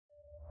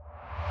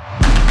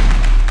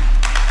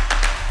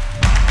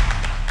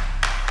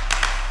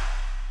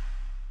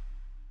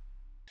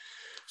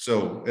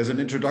So as an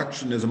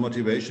introduction, as a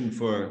motivation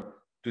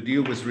to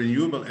deal with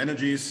renewable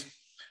energies,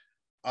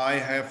 I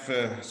have,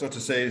 so to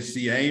say,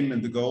 the aim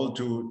and the goal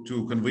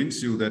to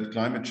convince you that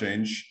climate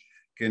change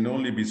can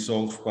only be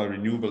solved by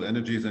renewable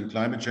energies, and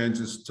climate change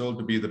is told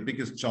to be the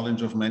biggest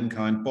challenge of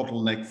mankind,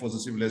 bottleneck for the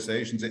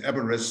civilization, the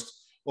Everest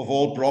of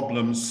all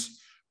problems.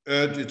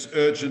 It's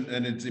urgent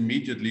and it's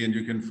immediately, and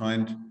you can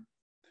find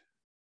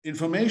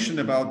information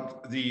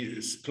about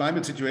the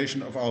climate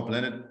situation of our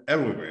planet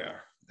everywhere.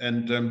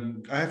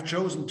 And I have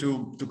chosen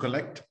to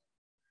collect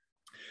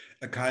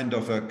a kind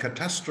of a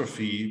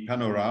catastrophe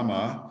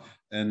panorama,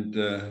 and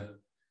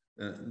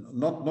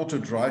not to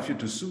drive you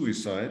to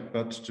suicide,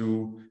 but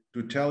to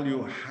tell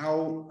you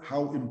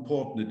how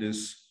important it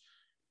is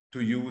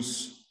to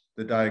use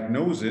the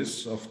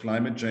diagnosis of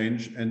climate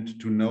change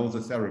and to know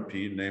the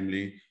therapy,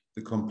 namely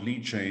the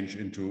complete change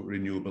into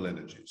renewable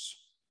energies.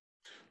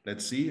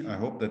 Let's see. I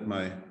hope that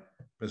my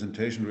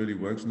presentation really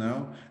works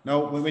now.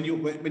 Now, when you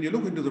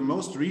look into the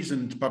most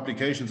recent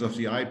publications of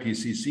the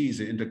IPCC,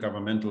 the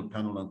Intergovernmental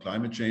Panel on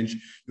Climate Change,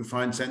 you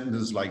find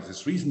sentences like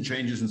this: recent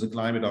changes in the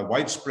climate are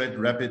widespread,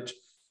 rapid,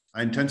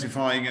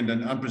 intensifying, and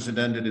then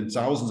unprecedented in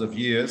thousands of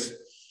years.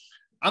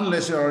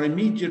 Unless there are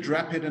immediate,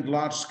 rapid, and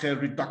large-scale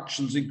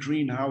reductions in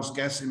greenhouse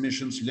gas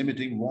emissions,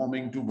 limiting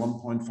warming to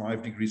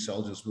 1.5 degrees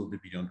Celsius will be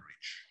beyond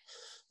reach.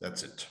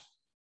 That's it.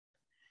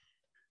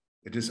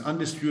 It is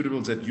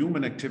undisputable that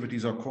human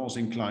activities are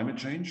causing climate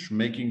change,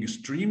 making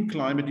extreme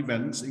climate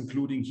events,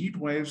 including heat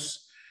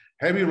waves,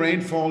 heavy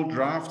rainfall,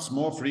 droughts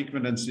more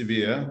frequent and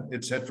severe,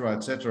 etc.,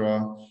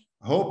 etc.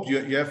 I hope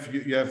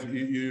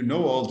you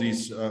know all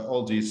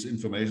these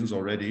informations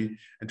already.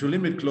 And to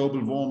limit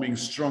global warming,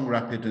 strong,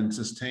 rapid, and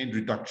sustained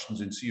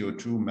reductions in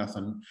CO2,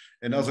 methane,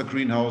 and other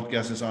greenhouse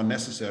gases are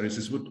necessary.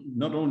 This would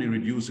not only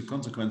reduce the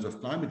consequence of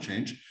climate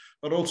change,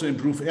 but also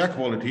improve air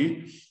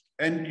quality.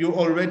 And you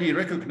already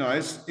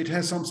recognize it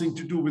has something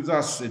to do with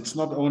us. It's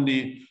not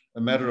only a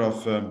matter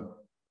of,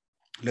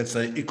 let's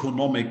say,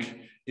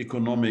 economic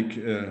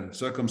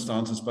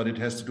circumstances, but it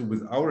has to do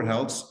with our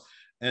health,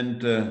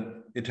 and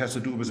it has to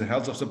do with the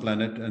health of the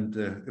planet. And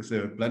if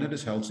the planet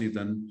is healthy,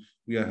 then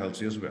we are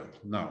healthy as well.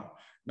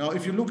 Now,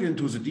 if you look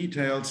into the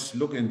details,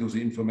 look into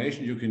the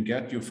information you can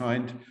get, you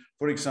find,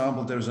 for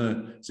example, there's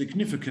a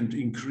significant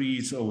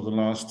increase over the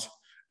last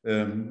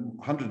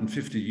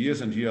 150 years,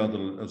 and here are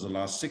the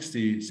last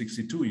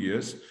 62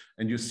 years.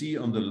 And you see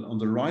on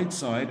the right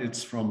side,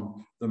 it's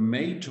from the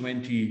May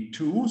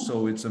 22,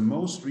 so it's the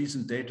most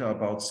recent data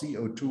about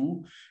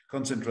CO2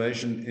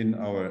 concentration in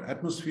our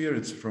atmosphere.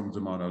 It's from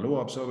the Mauna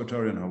Loa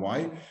Observatory in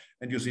Hawaii,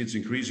 and you see it's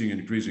increasing and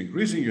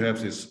increasing. You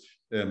have this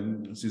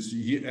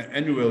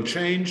annual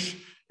change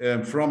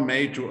from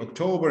May to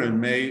October. In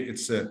May, it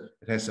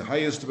has the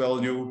highest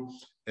value.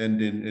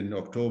 And in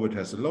October, it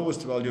has the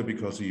lowest value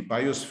because the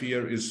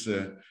biosphere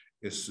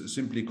is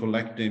simply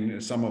collecting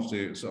some of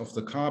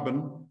the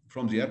carbon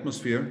from the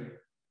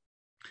atmosphere.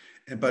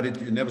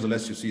 But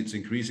nevertheless, you see it's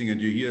increasing, and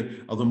you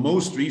hear are the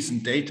most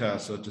recent data,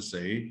 so to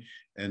say,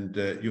 and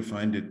you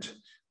find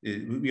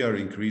we are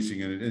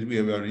increasing and we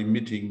are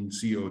emitting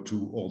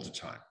CO2 all the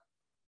time.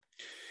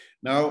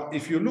 Now,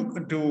 if you look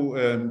into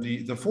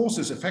the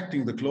forces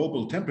affecting the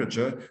global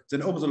temperature,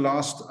 then over the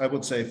last, I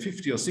would say,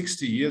 50 or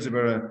 60 years, there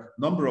were a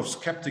number of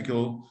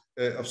skeptical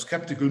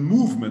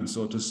movements,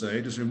 so to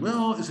say, to say,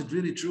 well, is it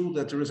really true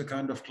that there is a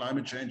kind of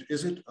climate change?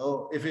 Is it?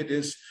 Oh, if it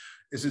is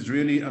it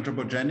really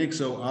anthropogenic?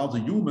 So are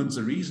the humans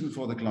the reason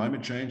for the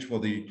climate change,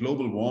 for the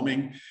global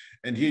warming?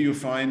 And here you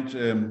find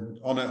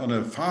on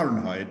a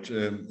Fahrenheit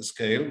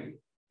scale,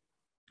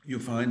 you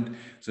find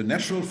the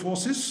natural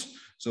forces.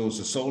 So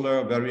the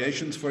solar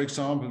variations, for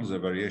example, the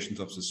variations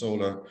of the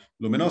solar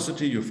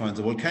luminosity, you find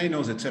the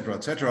volcanoes, etc.,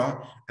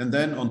 etc. And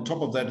then on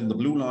top of that, in the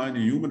blue line,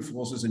 the human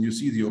forces, and you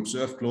see the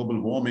observed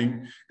global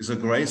warming is a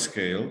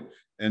grayscale.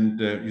 And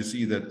you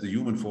see that the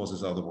human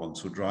forces are the ones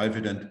who drive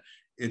it. And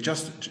it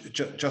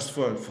just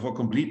for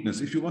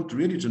completeness, if you want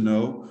really to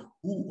know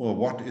who or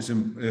what is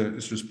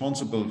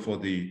responsible for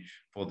the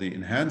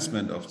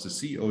enhancement of the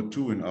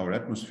CO2 in our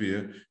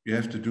atmosphere, you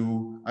have to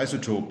do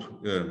isotope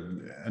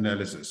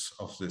analysis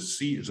of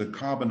the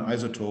carbon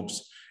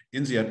isotopes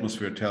in the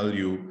atmosphere tell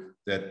you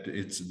that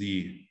it's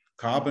the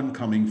carbon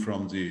coming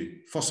from the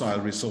fossil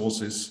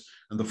resources,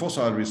 and the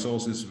fossil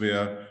resources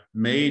were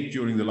made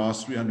during the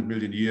last 300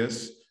 million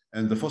years,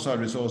 and the fossil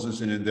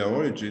resources in their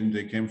origin,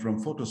 they came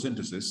from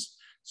photosynthesis.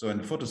 So,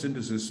 and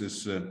photosynthesis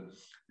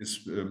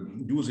is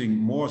using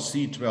more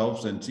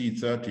C12 than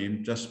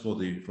C13, just for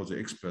the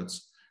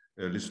experts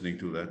listening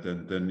to that.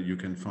 And then you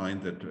can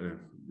find that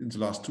in the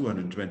last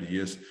 220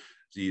 years,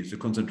 the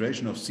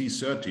concentration of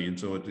C13,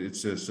 so it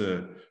says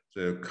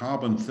the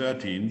carbon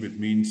 13, which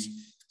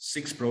means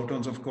 6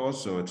 protons, of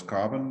course, so it's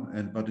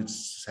carbon, but it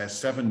has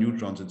 7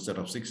 neutrons instead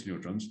of 6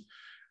 neutrons.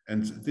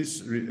 And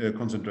this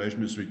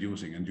concentration is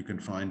reducing, and you can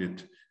find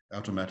it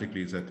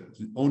automatically that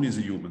only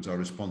the humans are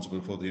responsible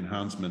for the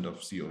enhancement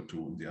of CO2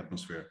 in the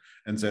atmosphere.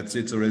 And that's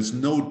it. There is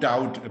no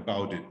doubt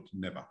about it,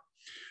 never.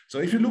 So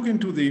if you look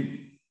into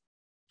the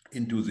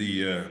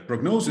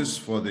prognosis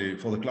for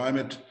the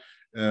climate,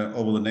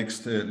 over the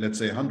next, let's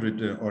say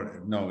 100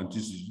 or now in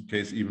this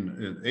case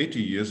even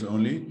 80 years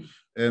only,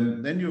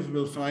 then you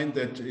will find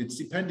that it's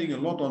depending a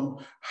lot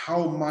on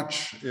how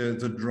much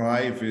the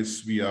drive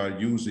is we are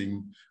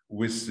using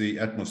with the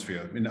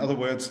atmosphere. In other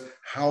words,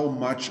 how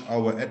much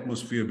our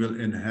atmosphere will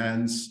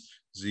enhance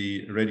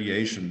the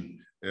radiation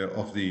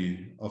of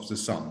the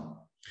sun.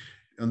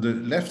 On the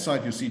left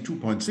side, you see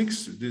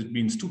 2.6. This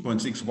means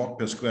 2.6 watt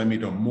per square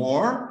meter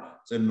more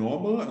than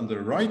normal. On the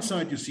right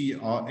side, you see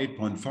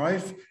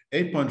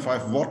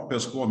 8.5 watt per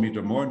square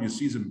meter more, and you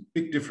see the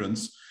big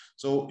difference.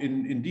 So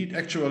indeed,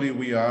 actually,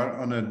 we are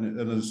on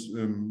a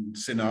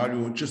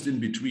scenario just in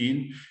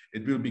between.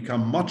 It will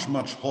become much,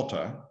 much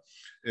hotter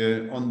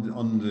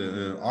on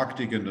the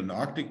Arctic and the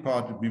Arctic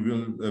part. We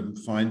will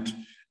find,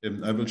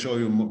 I will show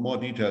you more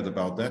details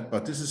about that,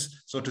 but this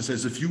is, so to say,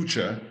 the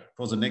future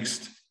for the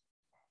next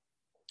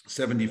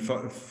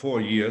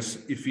 74 years,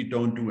 if we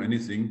don't do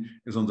anything,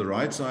 is on the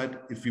right side.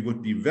 If we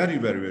would be very,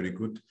 very, very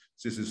good,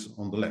 this is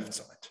on the left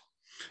side.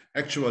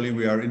 Actually,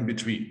 we are in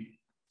between.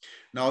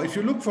 Now, if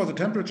you look for the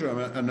temperature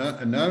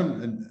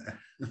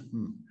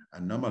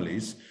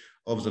anomalies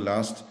of the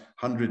last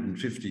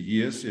 150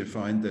 years, you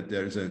find that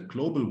there is a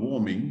global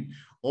warming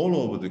all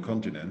over the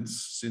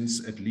continents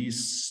since at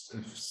least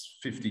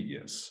 50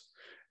 years.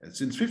 And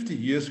since 50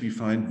 years, we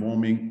find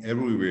warming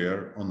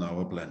everywhere on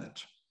our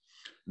planet.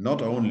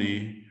 Not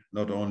only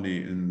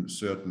in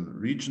certain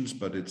regions,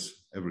 but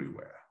it's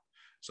everywhere.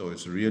 So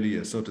it's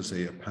really, so to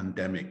say, a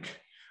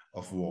pandemic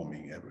of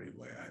warming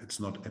everywhere. It's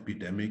not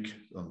epidemic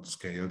on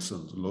scales,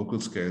 on local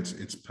scales,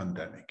 it's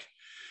pandemic.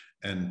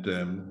 And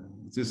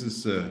this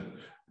is,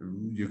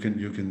 you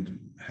can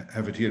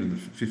have it here in the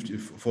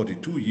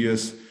 42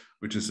 years,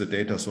 which is the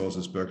data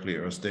sources Berkeley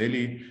Earth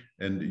Daily,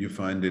 and you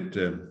find it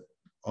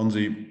on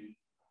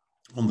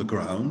the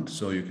ground.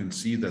 So you can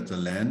see that the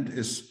land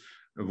is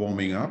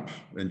warming up,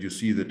 and you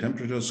see the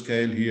temperature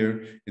scale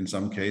here. In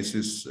some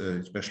cases,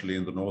 especially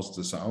in the north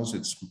to south,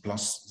 it's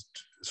plus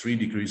 3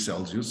 degrees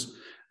Celsius.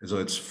 So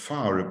it's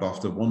far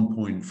above the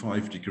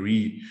 1.5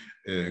 degree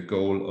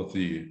goal of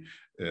the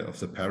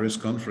Paris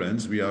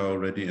conference. We are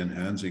already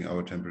enhancing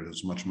our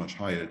temperatures much, much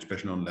higher,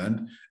 especially on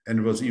land.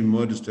 And what's even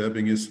more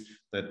disturbing is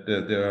that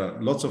there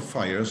are lots of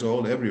fires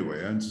all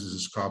everywhere. And this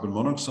is carbon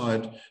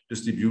monoxide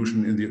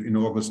distribution in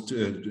August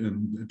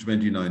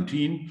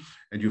 2019.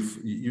 And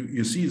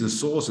you see the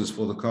sources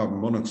for the carbon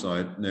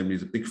monoxide, namely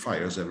the big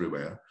fires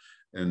everywhere.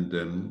 And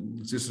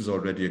this is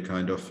already a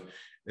kind of,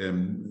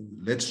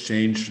 let's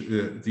change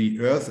the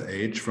Earth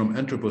age from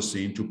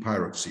Anthropocene to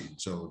Pyroxene.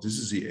 So this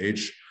is the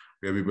age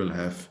where we will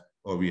have,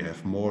 or we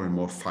have more and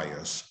more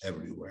fires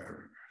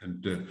everywhere.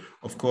 And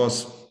of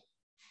course,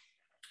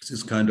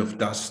 this kind of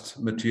dust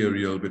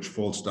material which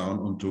falls down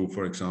onto,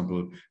 for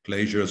example,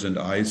 glaciers and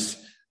ice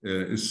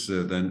is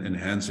then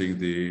enhancing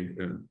the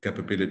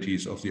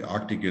capabilities of the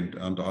Arctic and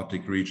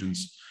Antarctic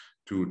regions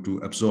to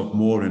absorb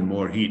more and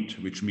more heat,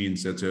 which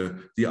means that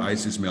the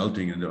ice is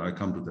melting, and I'll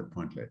come to that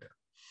point later.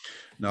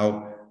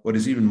 Now, what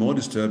is even more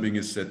disturbing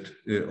is that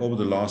over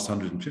the last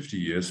 150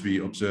 years, we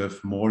observe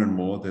more and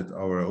more that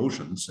our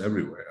oceans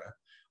everywhere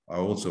are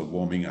also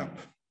warming up.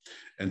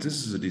 And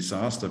this is a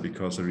disaster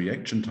because the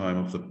reaction time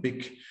of the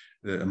big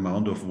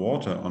amount of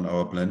water on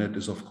our planet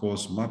is, of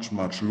course, much,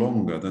 much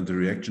longer than the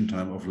reaction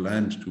time of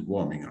land to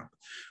warming up.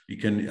 We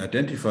can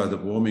identify the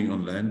warming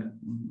on land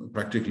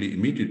practically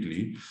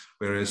immediately,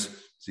 whereas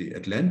the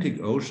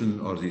Atlantic Ocean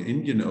or the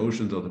Indian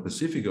Ocean or the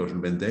Pacific Ocean,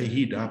 when they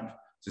heat up,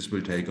 this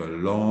will take a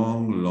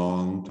long,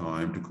 long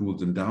time to cool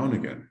them down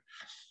again.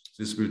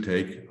 This will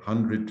take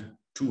 100,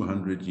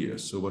 200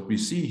 years. So what we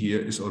see here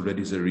is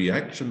already the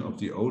reaction of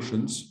the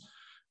oceans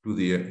to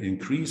the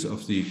increase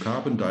of the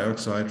carbon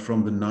dioxide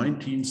from the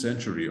 19th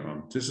century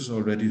on. This is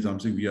already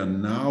something we are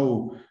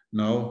now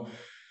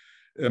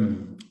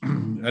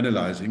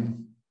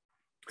analyzing.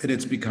 And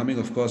it's becoming,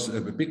 of course, a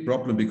big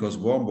problem because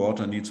warm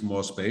water needs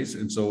more space.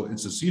 And so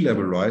it's a sea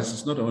level rise.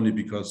 It's not only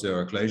because there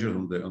are glaciers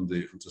on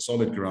the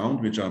solid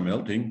ground which are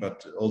melting,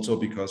 but also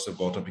because the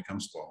water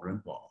becomes warmer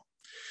and warmer.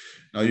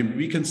 Now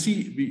we can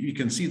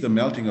see the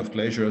melting of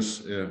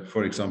glaciers,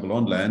 for example,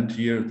 on land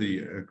here,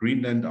 the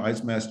Greenland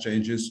ice mass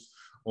changes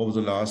over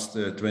the last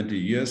 20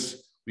 years.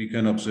 We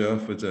can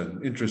observe with an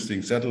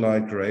interesting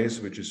satellite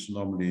rays, which is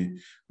normally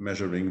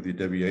measuring the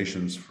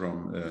deviations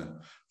from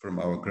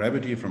our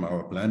gravity, from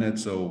our planet.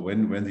 So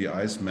when the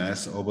ice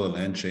mass over the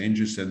land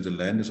changes, then the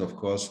land is, of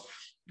course,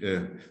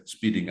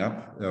 speeding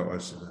up, or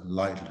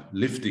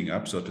lifting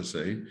up, so to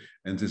say.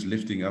 And this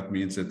lifting up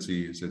means that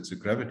the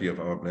gravity of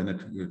our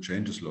planet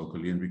changes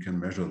locally, and we can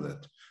measure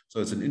that.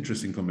 So it's an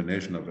interesting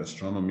combination of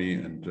astronomy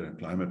and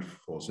climate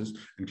forces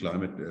and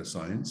climate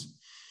science.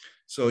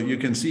 So you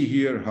can see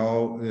here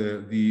how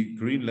the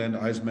Greenland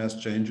ice mass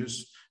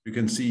changes. You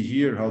can see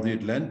here how the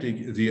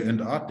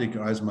Antarctic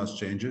ice mass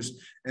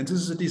changes, and this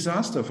is a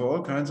disaster for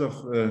all kinds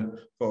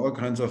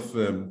of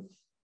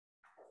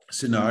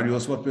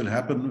scenarios. What will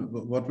happen?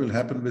 What will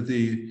happen with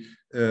the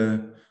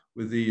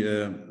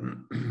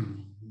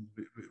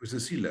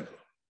sea level?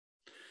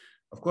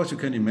 Of course, you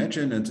can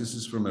imagine, and this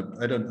is from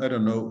I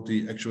don't know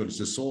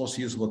the source.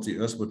 Here's what the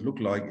Earth would look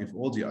like if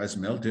all the ice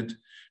melted.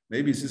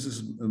 Maybe this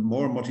is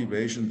more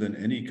motivation than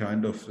any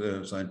kind of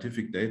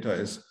scientific data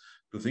is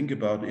to think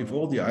about. If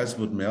all the ice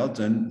would melt,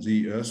 then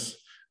the Earth's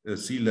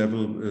sea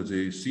level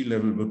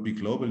would be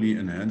globally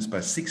enhanced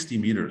by 60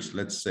 meters,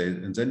 let's say.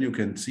 And then you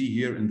can see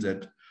here in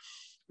that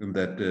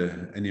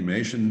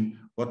animation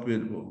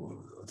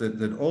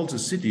that all the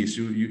cities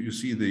you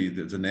see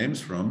the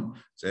names from,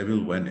 they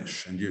will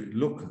vanish. And you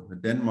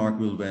look, Denmark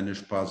will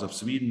vanish, parts of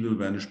Sweden will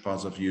vanish,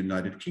 parts of the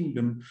United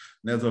Kingdom,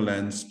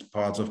 Netherlands,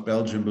 parts of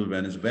Belgium will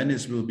vanish,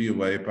 Venice will be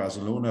away,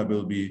 Barcelona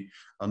will be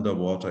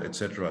underwater,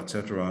 etc.,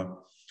 etc.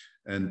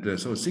 And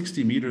so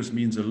 60 meters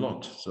means a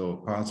lot. So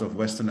parts of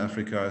Western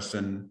Africa is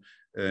then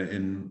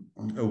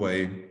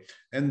away,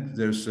 and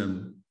there's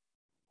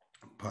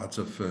parts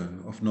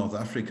of North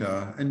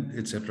Africa, and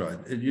etc.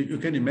 You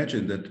can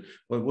imagine that.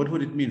 What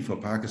would it mean for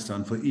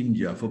Pakistan, for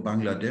India, for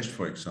Bangladesh,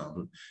 for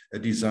example? A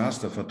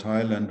disaster for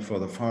Thailand, for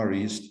the Far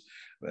East.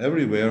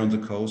 Everywhere on the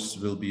coast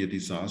will be a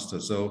disaster.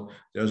 So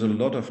there's a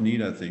lot of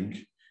need, I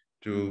think,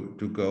 to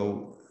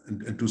go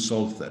and to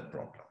solve that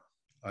problem.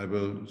 I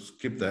will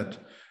skip that.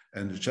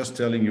 And just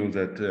telling you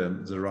that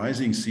the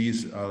rising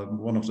seas are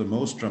one of the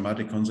most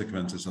dramatic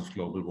consequences of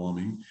global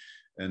warming,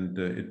 and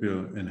it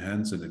will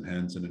enhance and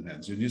enhance and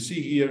enhance. And you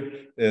see here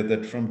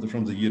that from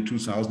the year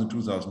 2000 to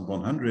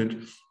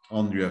 2100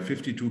 on, you have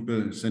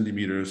 52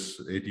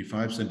 centimeters,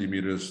 85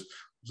 centimeters.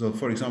 So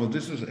for example,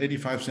 this is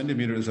 85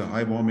 centimeters, a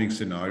high warming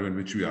scenario in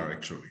which we are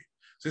actually.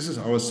 This is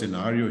our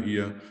scenario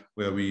here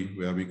where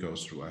we go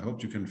through. I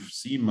hope you can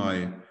see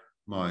my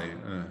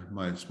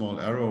small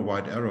arrow,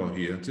 white arrow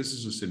here. This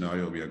is a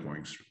scenario we are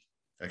going through,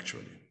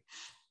 actually.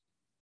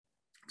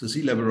 The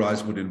sea level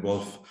rise would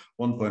involve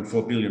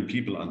 1.4 billion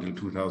people until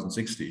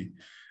 2060,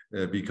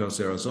 because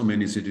there are so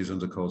many cities on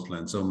the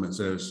coastline. So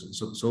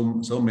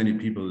many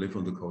people live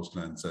on the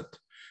coastlands that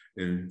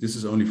this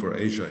is only for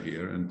Asia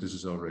here, and this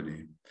is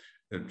already,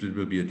 it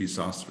will be a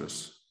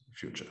disastrous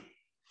future.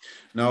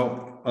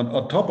 Now,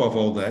 on top of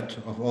all that,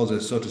 of all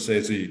the, so to say,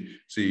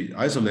 the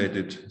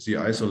isolated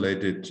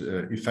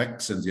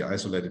effects and the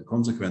isolated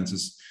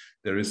consequences,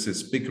 there is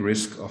this big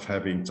risk of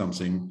having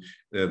something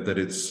that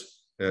it's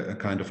a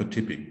kind of a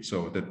tipping.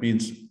 So that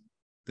means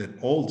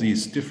that all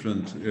these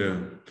different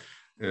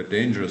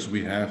dangers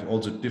we have, all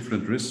the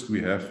different risks we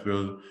have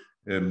will,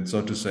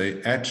 so to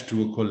say, add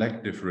to a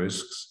collective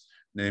risks,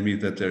 namely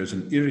that there is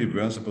an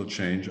irreversible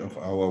change of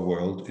our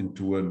world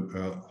into a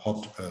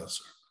hot Earth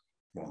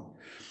one.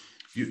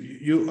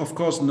 You of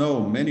course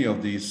know many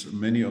of these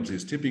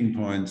tipping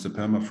points, the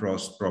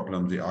permafrost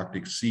problem, the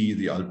Arctic Sea,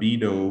 the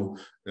albedo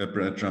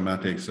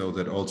dramatic, so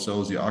that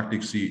also the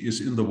Arctic Sea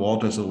is in the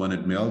water, so when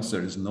it melts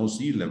there is no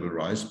sea level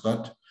rise,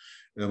 but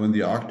when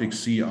the Arctic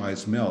Sea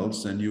ice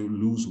melts, then you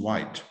lose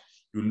white.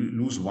 You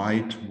lose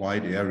wide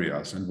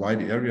areas, and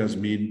wide areas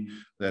mean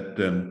that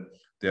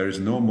there is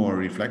no more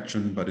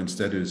reflection, but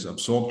instead it is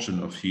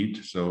absorption of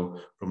heat. So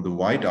from the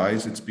white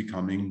ice, it's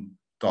becoming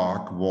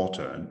dark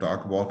water, and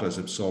dark water is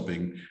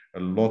absorbing a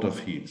lot of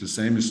heat. The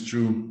same is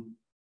true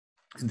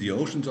in the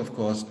oceans, of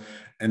course,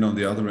 and on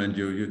the other end,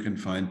 you can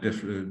find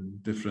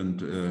different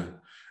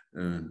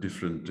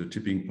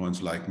tipping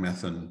points like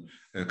methane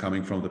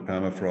coming from the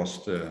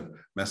permafrost,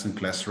 methane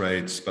class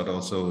rates, but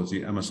also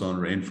the Amazon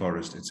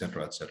rainforest,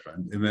 etc., etc.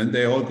 And when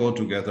they all go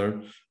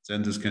together,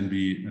 then this can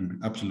be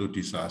an absolute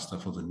disaster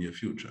for the near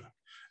future.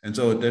 And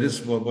so that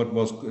is what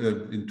was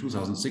in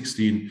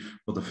 2016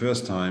 for the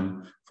first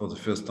time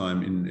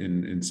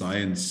in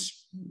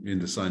science, in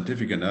the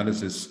scientific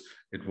analysis,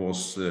 it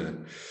was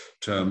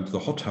termed the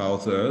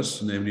hothouse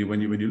Earth. Namely, when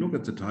you look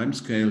at the time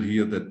scale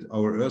here, that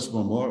our Earth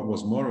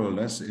was more or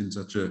less in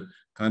such a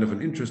kind of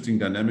an interesting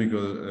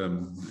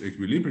dynamical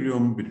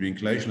equilibrium between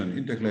glacial and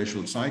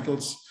interglacial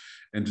cycles.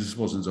 And this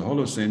was in the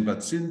Holocene,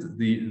 but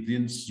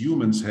since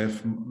humans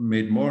have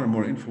made more and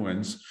more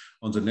influence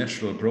on the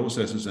natural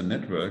processes and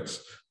networks,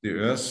 the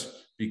Earth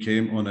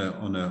became on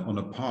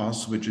a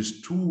path which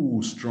is too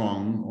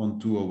strong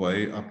onto a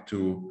way up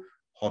to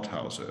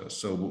hothouse Earth.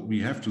 So we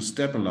have to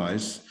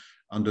stabilize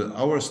under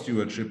our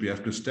stewardship. We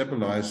have to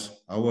stabilize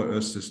our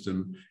Earth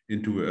system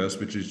into Earth,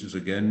 which is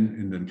again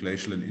in the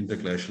glacial and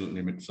interglacial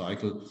limit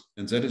cycle,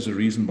 and that is the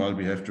reason why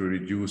we have to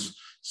reduce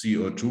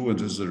CO2, and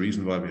this is the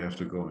reason why we have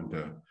to go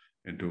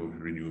into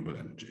renewable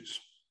energies.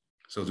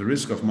 So the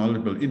risk of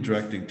multiple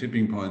interacting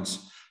tipping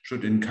points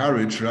should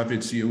encourage rapid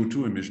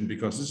CO2 emission,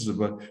 because this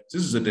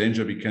is a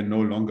danger we can no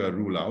longer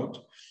rule out,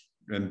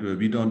 and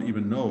we don't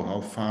even know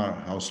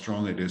how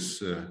strong it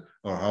is,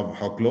 or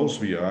how close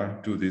we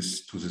are to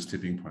this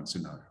tipping point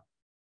scenario.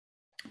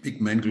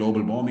 Big main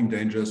global warming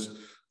dangers: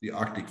 the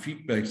Arctic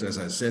feedbacks, as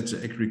I said,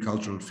 the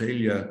agricultural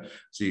failure,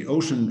 the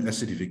ocean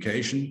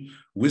acidification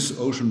with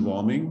ocean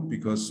warming,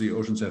 because the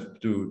oceans have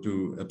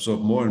to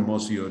absorb more and more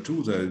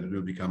CO2, they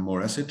will become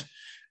more acid,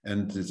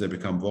 and they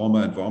become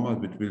warmer and warmer,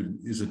 which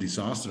is a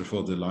disaster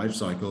for the life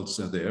cycles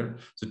there.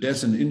 The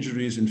deaths and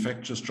injuries,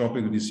 infectious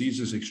tropical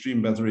diseases,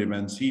 extreme weather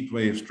events, heat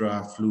waves,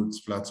 drought,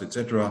 floods,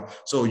 etc.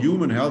 So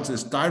human health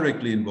is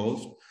directly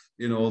involved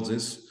in all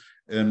this.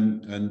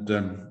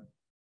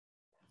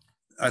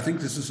 I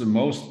think this is the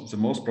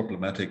most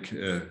problematic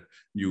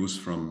news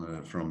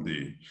from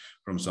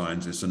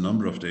science is the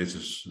number of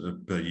days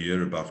per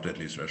year above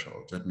deadly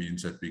threshold. That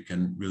means that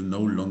will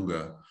no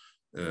longer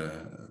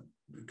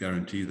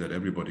guarantee that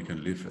everybody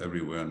can live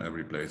everywhere and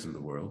every place in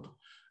the world.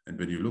 And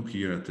when you look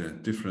here at the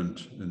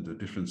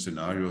different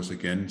scenarios,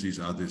 again, these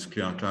are these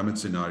climate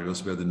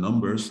scenarios where the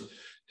numbers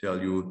tell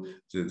you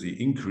the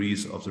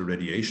increase of the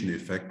radiation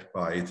effect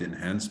by the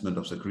enhancement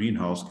of the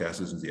greenhouse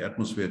gases in the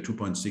atmosphere,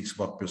 2.6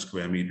 watt per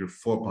square meter,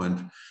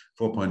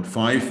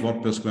 4.5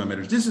 watt per square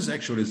meter. This is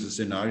actually the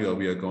scenario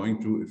we are going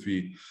to if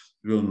we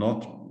will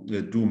not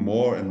do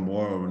more and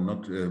more, or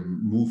not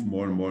move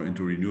more and more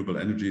into renewable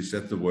energies.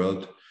 That's the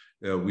world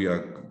we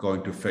are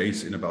going to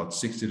face in about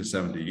 60 to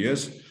 70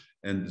 years.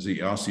 And the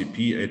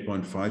RCP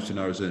 8.5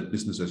 scenario is a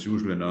business as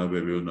usual now,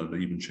 where we will not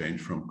even change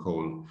from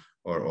coal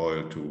or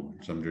oil to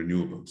some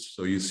renewables.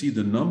 So you see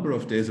the number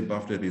of days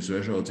above deadly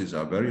thresholds. These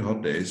are very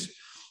hot days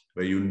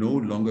where you no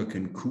longer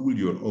can cool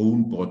your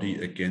own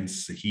body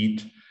against the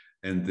heat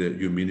and the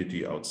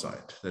humidity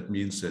outside. That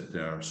means that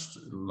there are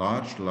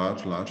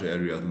large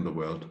areas in the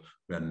world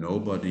where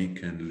nobody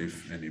can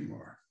live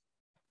anymore.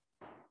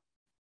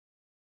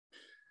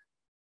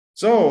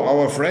 So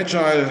our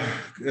fragile,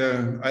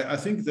 I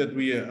think that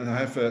we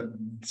have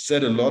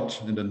said a lot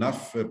and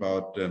enough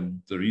about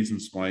the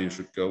reasons why you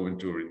should go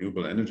into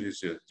renewable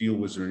energies, deal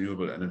with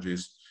renewable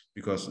energies,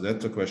 because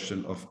that's a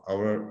question of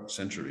our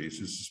centuries.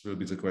 This will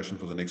be the question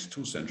for the next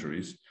 2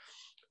 centuries,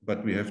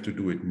 but we have to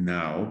do it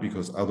now,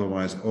 because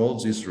otherwise all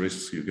these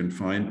risks you can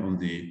find on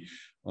the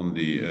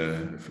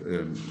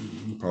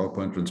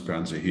PowerPoint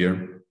transparency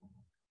here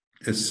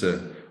is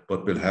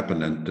what will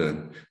happen. And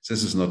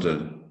this is not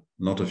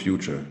a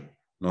future,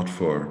 not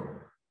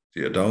for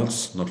the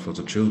adults, not for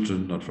the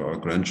children, not for our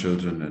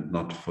grandchildren, and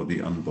not for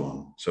the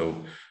unborn.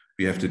 So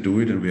we have to do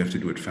it, and we have to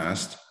do it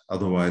fast.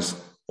 Otherwise,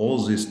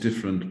 all these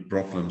different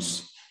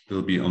problems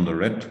will be on the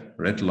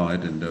red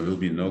light, and there will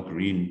be no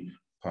green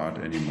part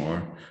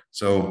anymore.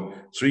 So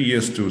 3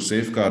 years to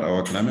safeguard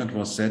our climate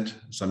was set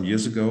some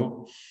years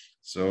ago.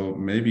 So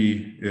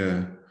maybe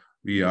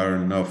we are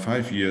now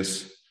 5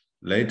 years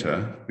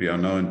later. We are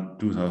now in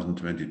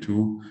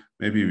 2022.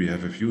 Maybe we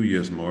have a few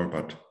years more,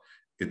 but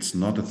it's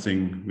not a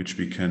thing which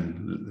we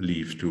can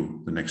leave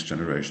to the next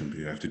generation.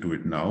 We have to do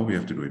it now. We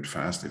have to do it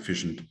fast,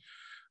 efficient,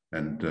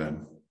 and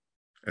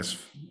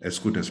as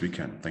good as we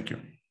can. Thank you.